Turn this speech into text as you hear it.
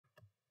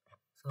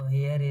So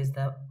here is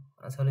the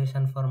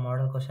solution for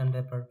model question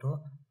paper 2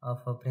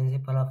 of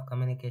principle of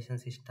communication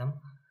system.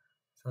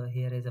 So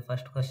here is the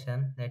first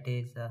question, that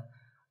is a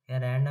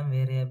random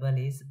variable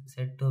is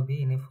said to be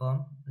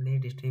uniformly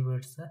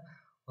distributes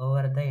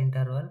over the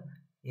interval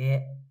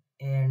a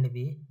and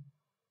b.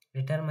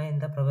 Determine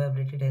the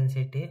probability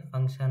density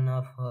function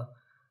of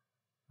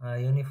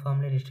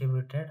uniformly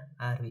distributed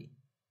RV.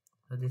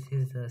 So this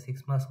is a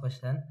 6 marks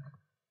question.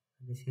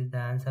 This is the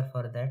answer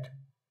for that.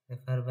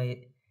 Refer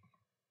by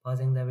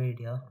pausing the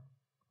video.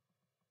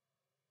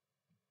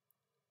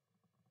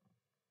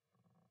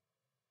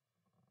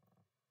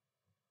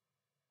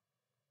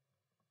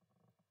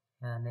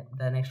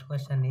 The next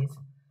question is,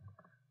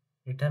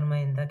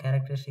 determine the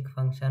characteristic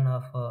function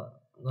of a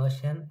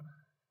Gaussian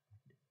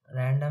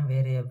random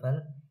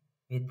variable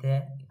with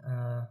a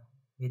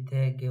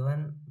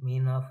given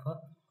mean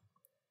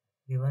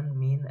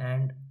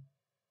and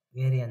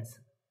variance.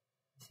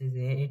 This is a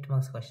 8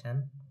 marks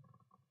question.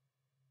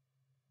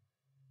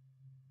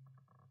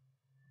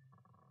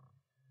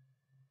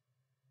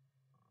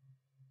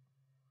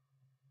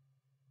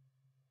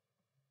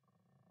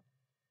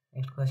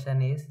 Next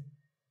question is,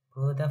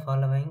 prove the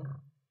following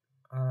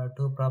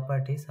two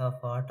properties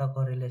of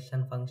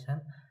autocorrelation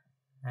function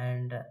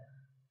and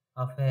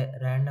of a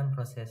random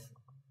process.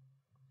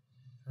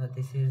 So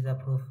this is the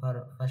proof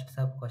for first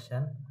sub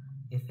question.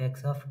 If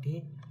x of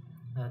t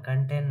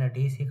contain a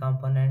DC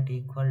component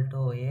equal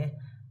to a,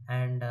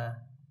 and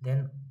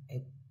then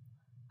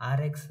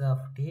Rx of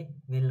t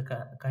will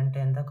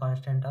contain the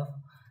constant of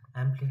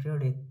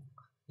amplitude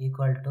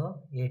equal to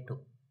A2.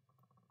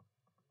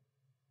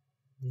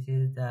 This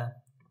is the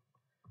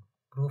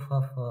proof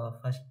of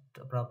first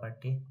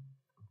property.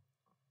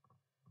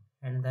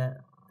 And the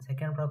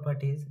second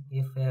property is,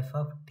 if f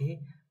of t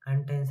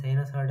contains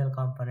sinusoidal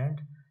component,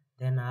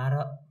 then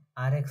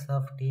Rx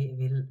of t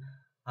will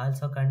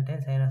also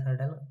contain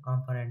sinusoidal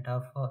component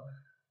of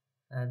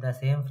the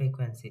same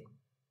frequency.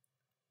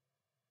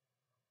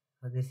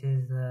 So this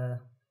is the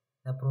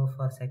proof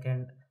for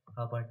second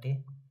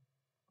property.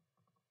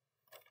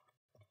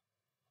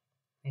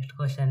 Next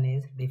question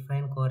is,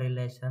 define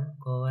correlation,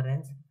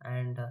 covariance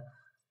and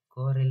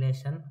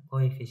correlation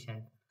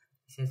coefficient.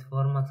 This is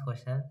 4 marks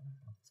question.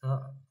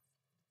 So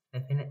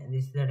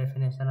this is the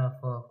definition of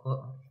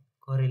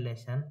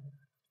correlation.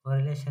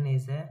 Correlation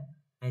is a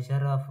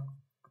measure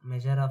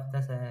of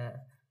the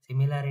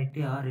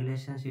similarity or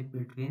relationship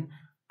between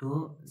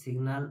two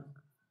signal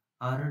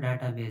or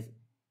database.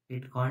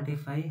 It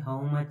quantify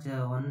how much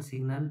one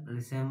signal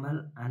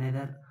resemble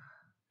another,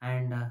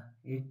 and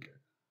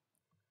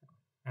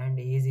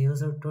is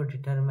used to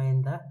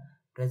determine the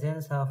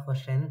presence of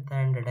strength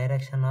and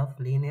direction of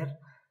linear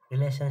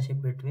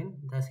relationship between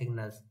the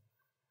signals.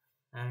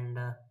 And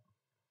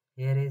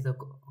here is a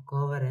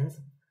covariance.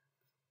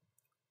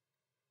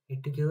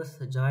 It gives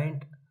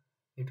joint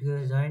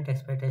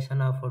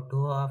expectation of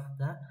two of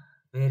the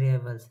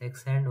variables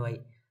x and y.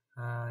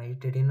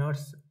 It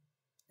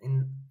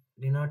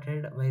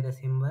denoted by the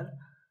symbol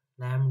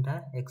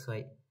lambda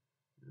xy.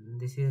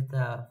 This is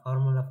the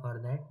formula for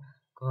that.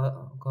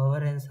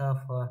 Covariance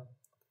of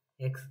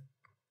x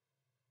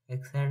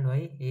and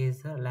y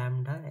is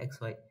lambda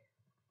xy,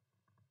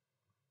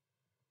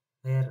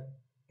 where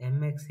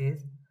mx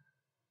is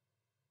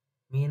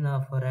mean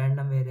of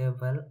random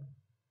variable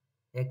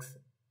x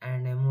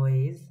and my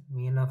is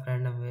mean of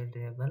random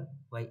variable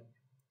y,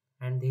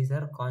 and these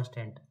are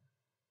constant.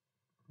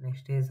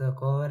 Next is a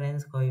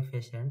covariance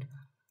coefficient.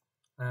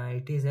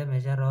 It is a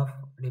measure of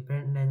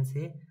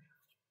dependency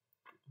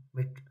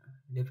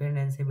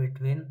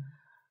between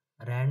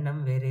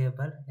random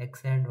variable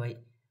x and y.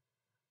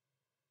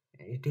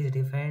 It is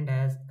defined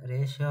as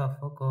ratio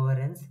of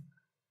covariance,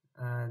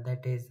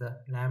 that is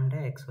lambda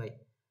xy.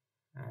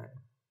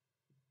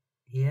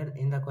 Here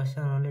in the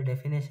question only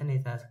definition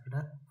is asked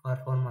for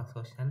 4 marks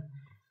question.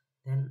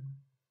 Then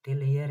till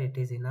here it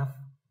is enough.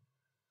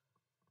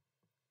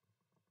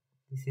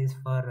 This is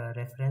for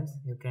reference,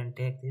 you can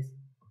take this.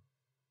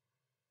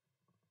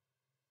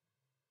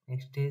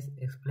 Next is,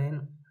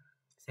 explain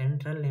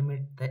central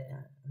limit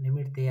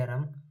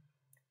theorem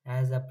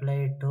as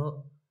applied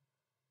to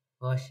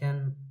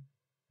Gaussian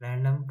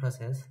random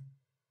process.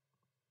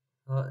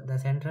 So the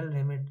central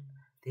limit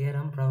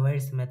theorem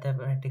provides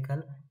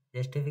mathematical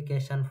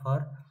justification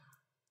for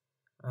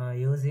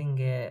using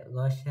a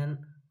Gaussian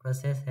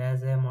process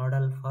as a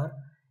model for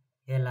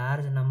a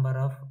large number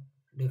of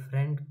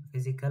different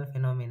physical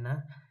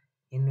phenomena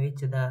in which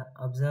the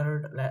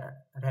observed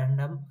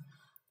random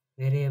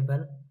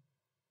variable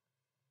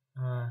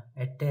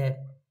at a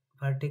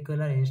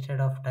particular instant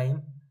of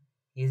time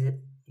is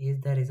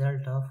the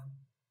result of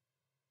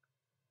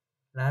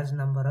large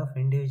number of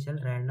individual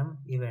random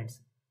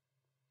events.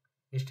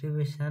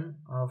 Distribution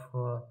of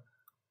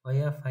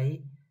y of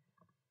I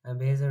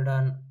based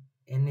on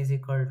n is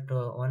equal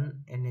to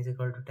 1, n is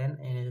equal to 10,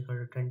 n is equal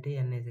to 20,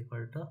 n is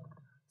equal to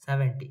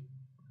 70.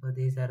 So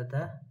these are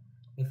the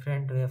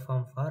different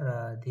waveform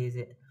for these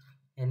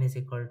n is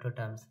equal to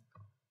terms,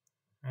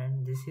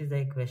 and this is the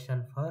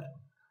equation for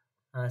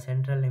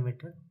central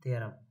limit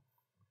theorem.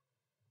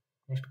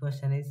 Next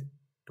question is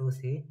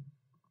 2C.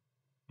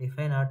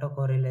 Define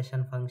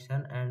autocorrelation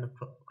function and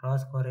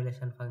cross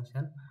correlation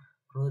function.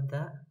 Prove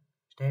the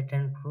state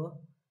and prove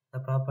the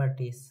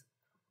properties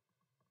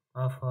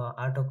of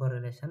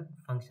autocorrelation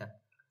function.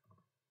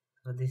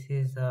 So this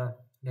is a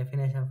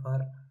definition for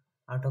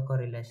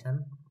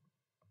autocorrelation.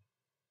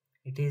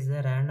 It is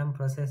a random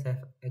process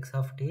x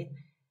of t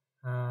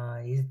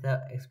is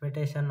the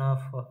expectation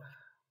of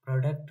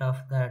product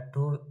of the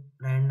two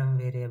random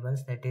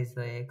variables, that is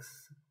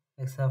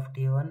x of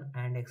t1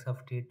 and x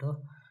of t2,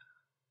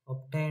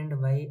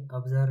 obtained by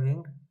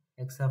observing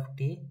x of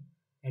t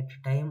at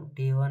time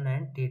t1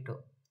 and t2,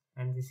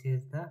 and this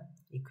is the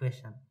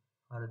equation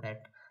for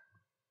that.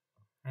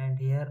 And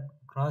here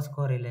cross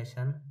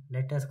correlation,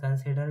 let us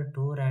consider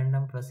two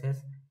random process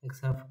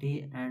x of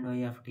t and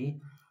y of t.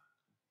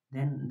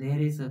 Then there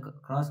is a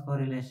cross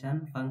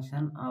correlation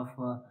function of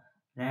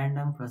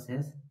random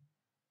process,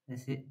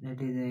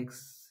 that is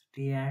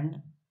xt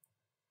and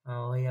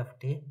y of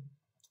t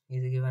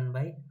is given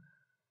by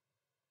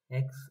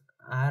x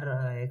r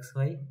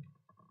xy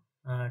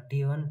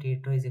t1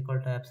 t2 is equal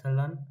to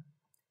epsilon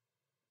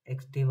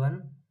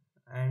xt1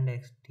 and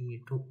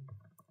xt2,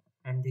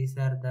 and these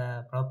are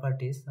the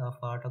properties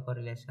of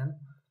autocorrelation.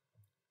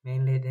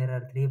 Mainly there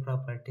are three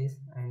properties,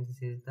 and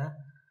this is the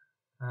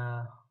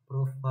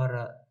proof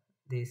for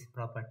these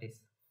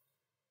properties.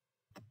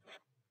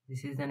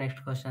 This is the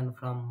next question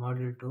from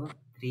module 2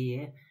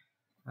 3a.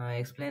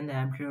 Explain the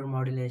amplitude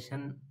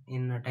modulation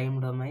in time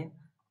domain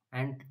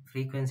and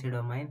frequency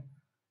domain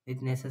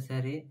with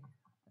necessary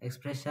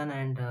expression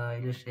and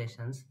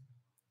illustrations.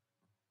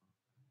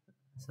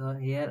 So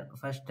here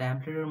first,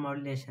 amplitude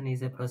modulation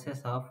is a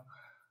process of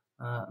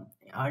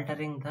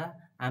altering the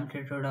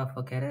amplitude of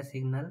a carrier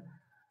signal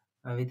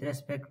with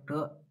respect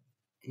to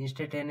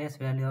instantaneous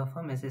value of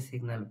a message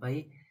signal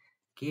by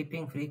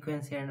keeping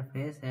frequency and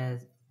phase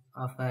as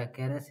of a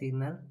carrier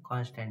signal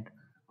constant.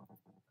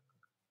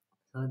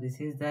 So this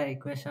is the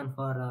equation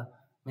for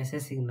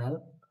message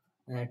signal.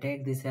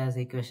 Take this as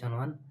equation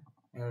 1,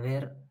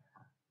 where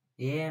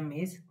AM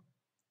is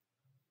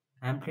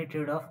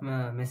amplitude of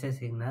message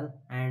signal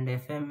and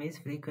FM is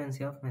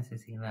frequency of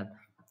message signal,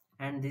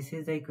 and this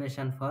is the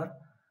equation for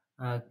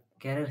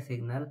carrier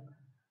signal.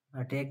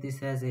 Take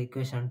this as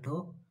equation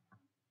 2,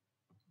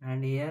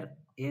 and here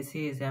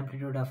AC is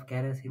amplitude of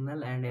carrier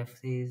signal and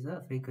FC is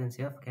the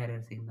frequency of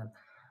carrier signal,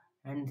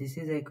 and this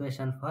is the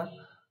equation for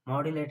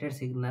modulated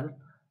signal.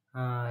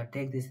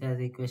 Take this as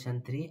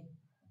equation 3,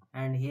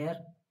 and here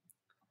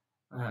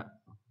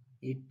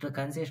it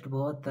consists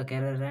both the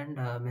carrier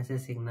and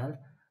message signal.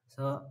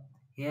 So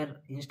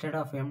here instead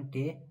of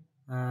empty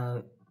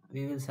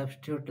we will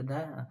substitute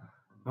the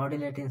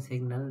modulating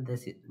signal,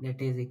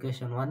 that is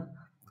equation 1.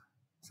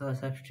 So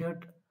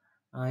substitute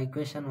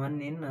equation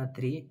 1 in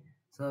 3,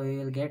 so we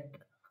will get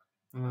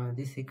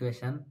this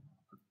equation.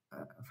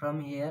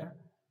 From here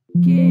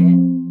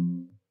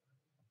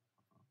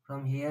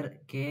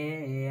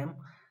Kam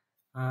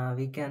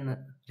we can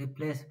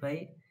replace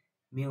by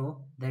mu,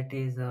 that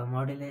is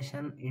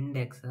modulation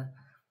index.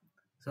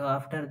 So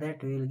after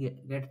that we will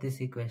get this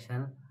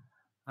equation.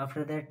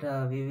 After that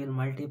we will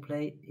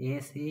multiply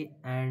AC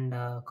and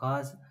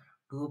cos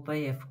 2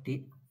 pi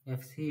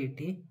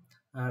FCET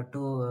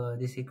to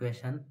this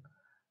equation,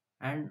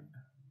 and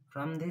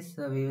from this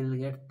we will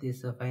get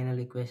this final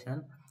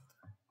equation.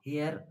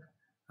 Here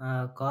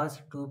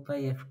cos 2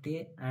 pi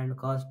ft and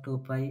cos 2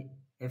 pi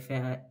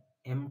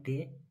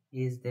mt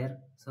is there,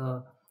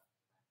 so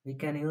we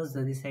can use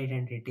this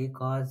identity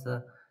cos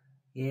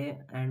A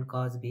and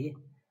cos B.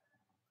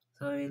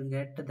 So we will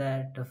get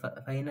that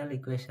final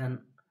equation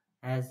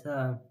as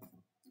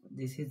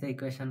this is the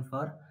equation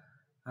for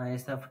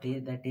S of t,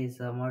 that is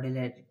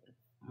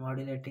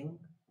modulating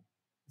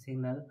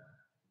signal,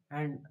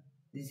 and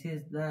this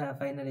is the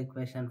final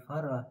equation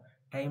for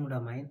time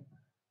domain.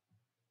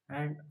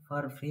 And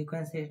for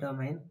frequency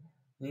domain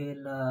we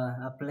will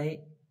apply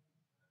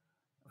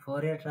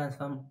Fourier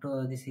transform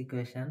to this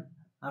equation.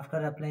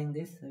 After applying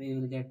this we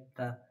will get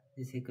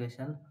this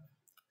equation.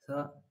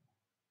 So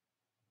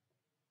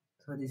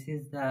this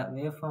is the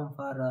waveform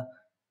for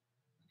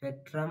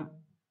spectrum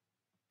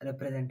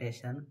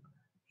representation.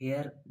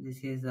 Here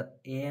this is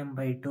AM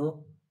by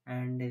 2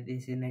 and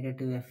this is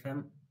negative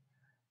FM,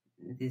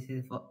 this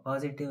is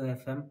positive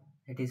FM,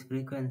 that is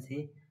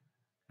frequency,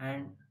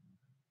 and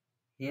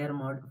here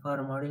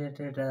for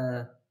modulated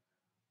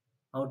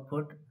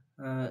output,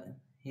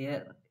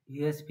 here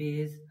USP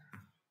is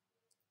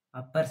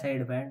upper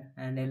sideband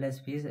and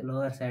LSP is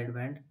lower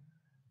sideband,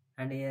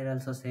 and here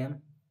also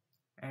same.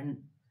 And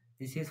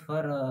this is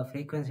for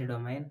frequency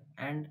domain,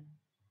 and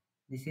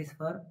this is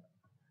for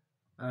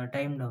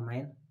time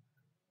domain.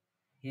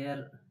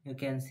 Here you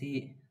can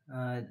see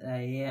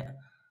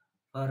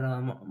for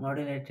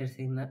modulated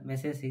signal,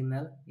 message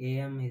signal,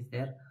 AM is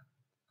there.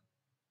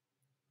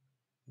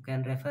 You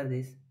can refer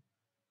this.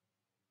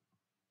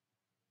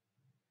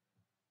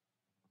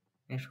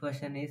 Next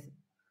question is,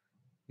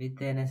 with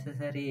the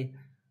necessary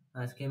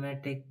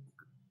schematic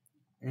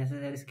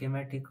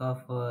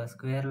of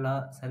square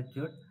law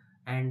circuit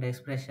and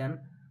expression,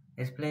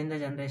 Explain the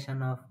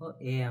generation of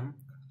AM.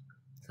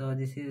 So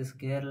this is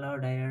square law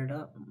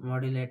diode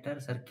modulator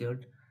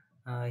circuit.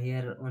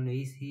 Here one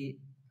VC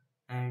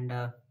and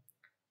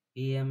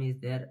EM is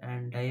there,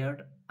 and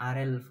diode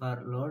RL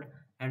for load,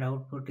 and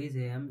output is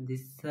AM.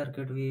 This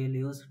circuit we will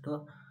use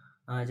to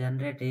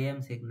generate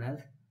AM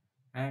signals.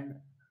 And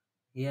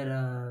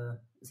here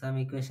some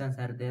equations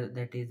are there,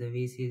 that is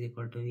VC is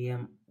equal to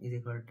VM is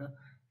equal to,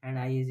 and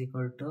I is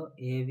equal to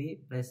AV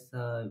plus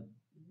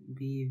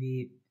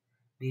BV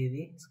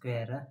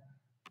square.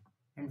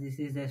 And this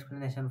is the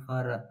explanation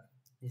for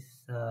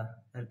this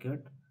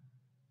circuit.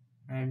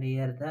 And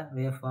here the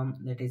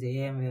waveform, that is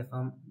AM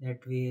waveform,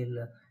 that we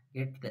will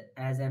get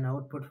as an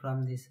output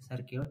from this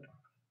circuit.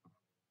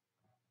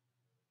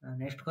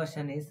 Next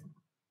question is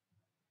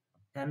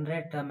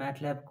generate a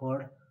MATLAB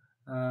code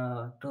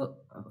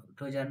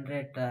to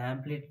generate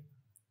amplitude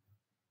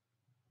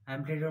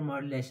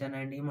modulation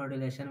and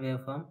demodulation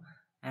waveform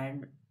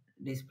and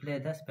display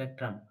the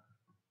spectrum.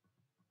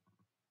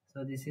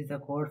 So this is the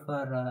code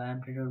for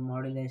amplitude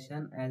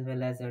modulation as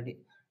well as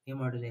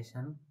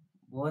demodulation.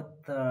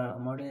 Both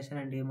modulation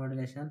and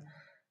demodulation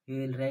we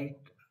will write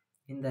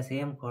in the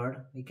same code.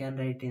 We can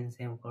write in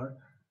same code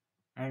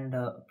and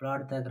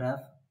plot the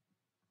graph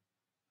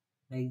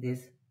like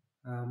this.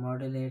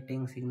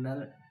 Modulating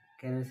signal,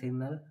 carrier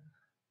signal,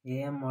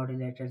 AM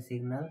modulated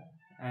signal,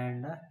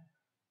 and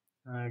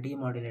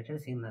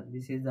demodulated signal.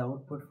 This is the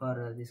output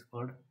for this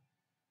code.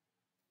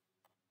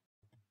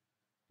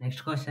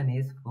 Next question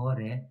is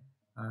 4a.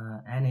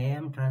 An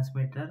AM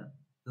transmitter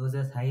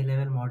uses high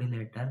level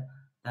modulator,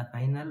 the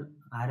final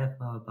RF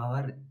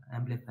power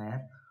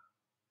amplifier.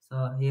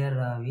 So here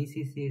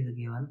VCC is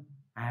given,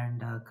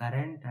 and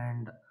current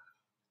and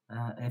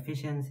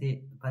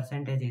efficiency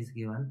percentage is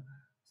given.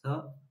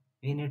 So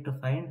we need to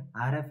find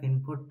RF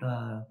input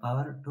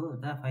power to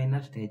the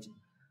final stage.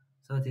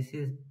 So this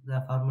is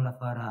the formula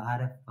for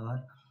RF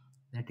power,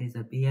 that is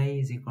PI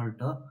is equal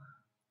to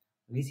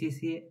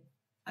VCC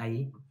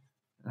I.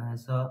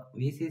 So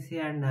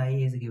VCC and I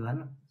is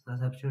given, so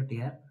substitute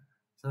here.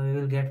 So we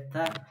will get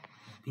the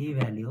P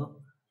value,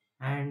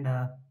 and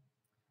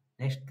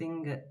next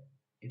thing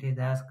it is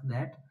asked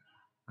that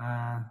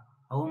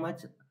how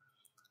much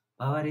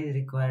power is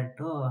required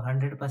to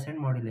 100%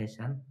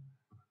 modulation.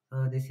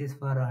 So this is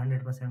for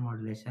 100%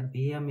 modulation.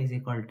 PM is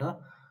equal to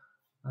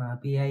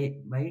PI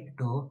by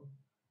 2.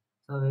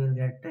 So we will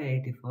get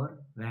 84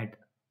 watt.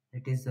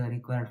 It is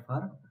required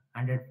for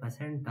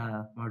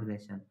 100%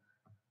 modulation.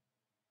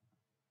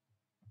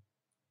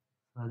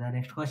 So the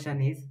next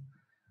question is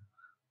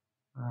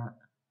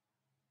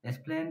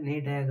explain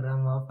Lie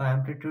diagram of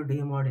amplitude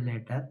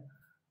demodulator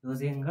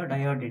using a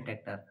diode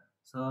detector.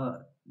 So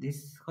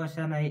this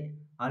question I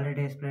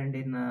already explained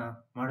in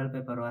model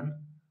paper 1.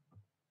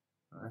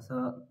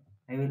 So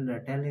I will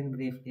tell in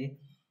briefly.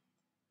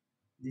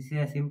 This is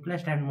the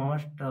simplest and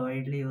most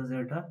widely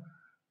used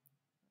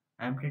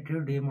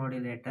amplitude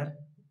demodulator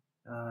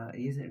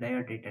is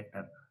diode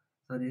detector.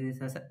 So this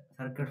is a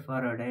circuit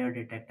for a diode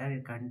detector.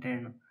 It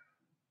contains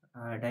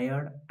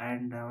diode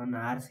and one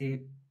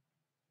RC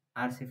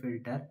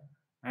filter,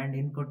 and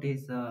input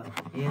is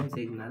AM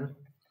signal.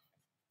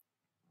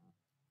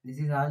 This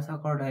is also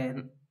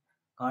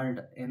called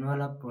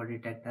envelope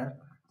detector.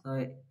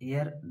 So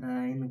here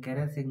in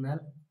carrier signal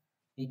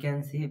we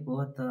can see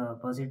both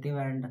positive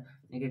and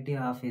negative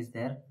half is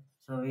there.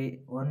 So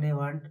we only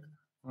want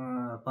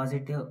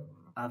positive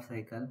half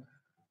cycle.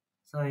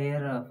 So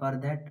here for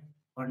that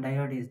one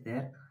diode is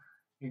there.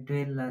 It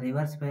will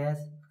reverse bias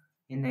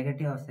in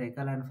negative half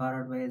cycle and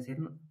forward bias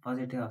in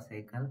positive half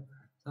cycle.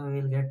 So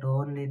we will get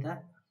only the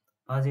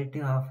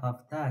positive half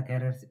of the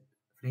carrier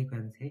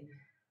frequency.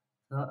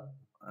 So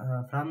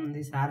from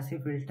this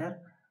RC filter,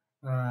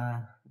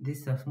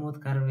 this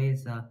smooth curve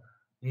is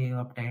we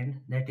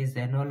obtained, that is the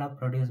envelope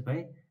produced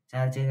by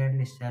charging and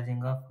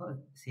discharging of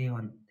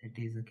C1, that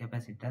is a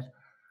capacitor.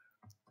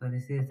 So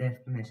this is the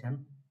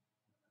explanation.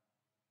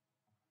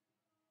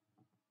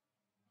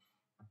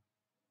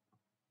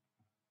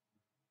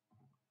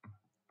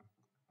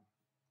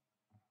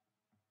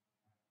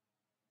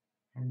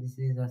 And this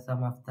is the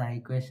sum of the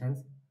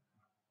equations.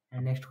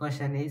 And next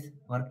question is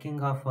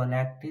working of a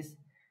lattice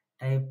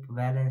type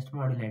balanced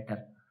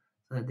modulator.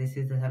 So this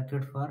is the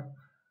circuit for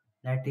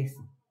lattice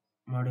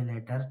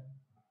modulator,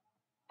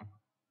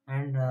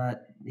 and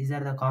these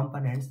are the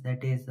components,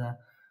 that is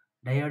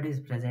diode is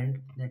present,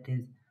 that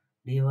is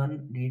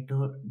D1, D2,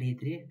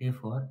 D3,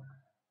 D4,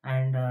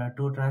 and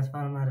two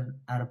transformers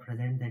are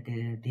present, that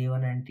is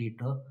T1 and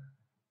T2.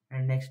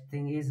 And next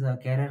thing is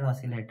carrier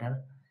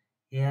oscillator.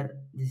 Here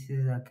this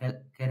is a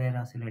carrier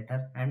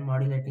oscillator and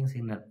modulating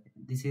signal.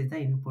 This is the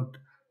input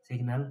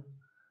signal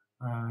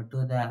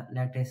to the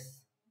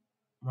lattice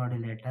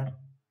modulator.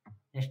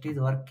 Next is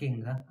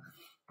working.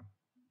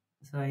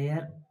 So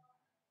here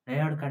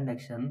diode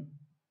conduction.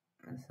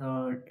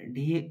 So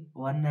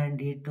D1 and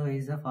D2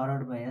 is a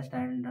forward bias,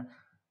 and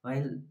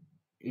while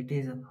it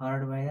is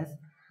forward bias,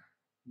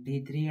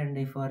 D3 and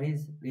D4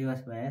 is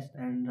reverse biased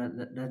and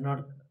does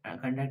not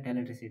conduct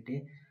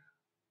electricity.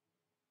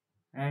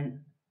 And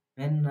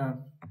When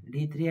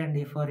D3 and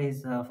D4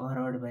 is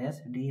forward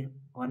bias, D1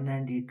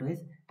 and D2 is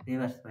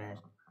reverse bias.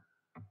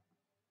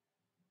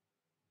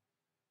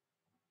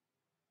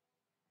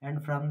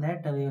 And from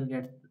that we will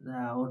get the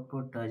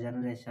output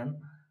generation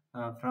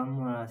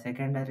from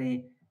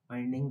secondary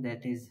winding,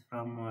 that is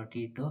from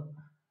T2.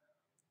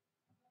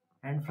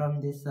 And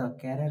from this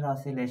carrier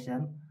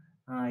oscillation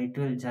it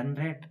will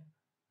generate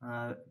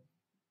uh,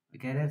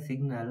 carrier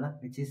signal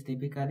which is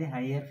typically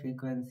higher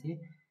frequency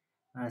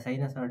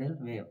sinusoidal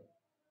wave.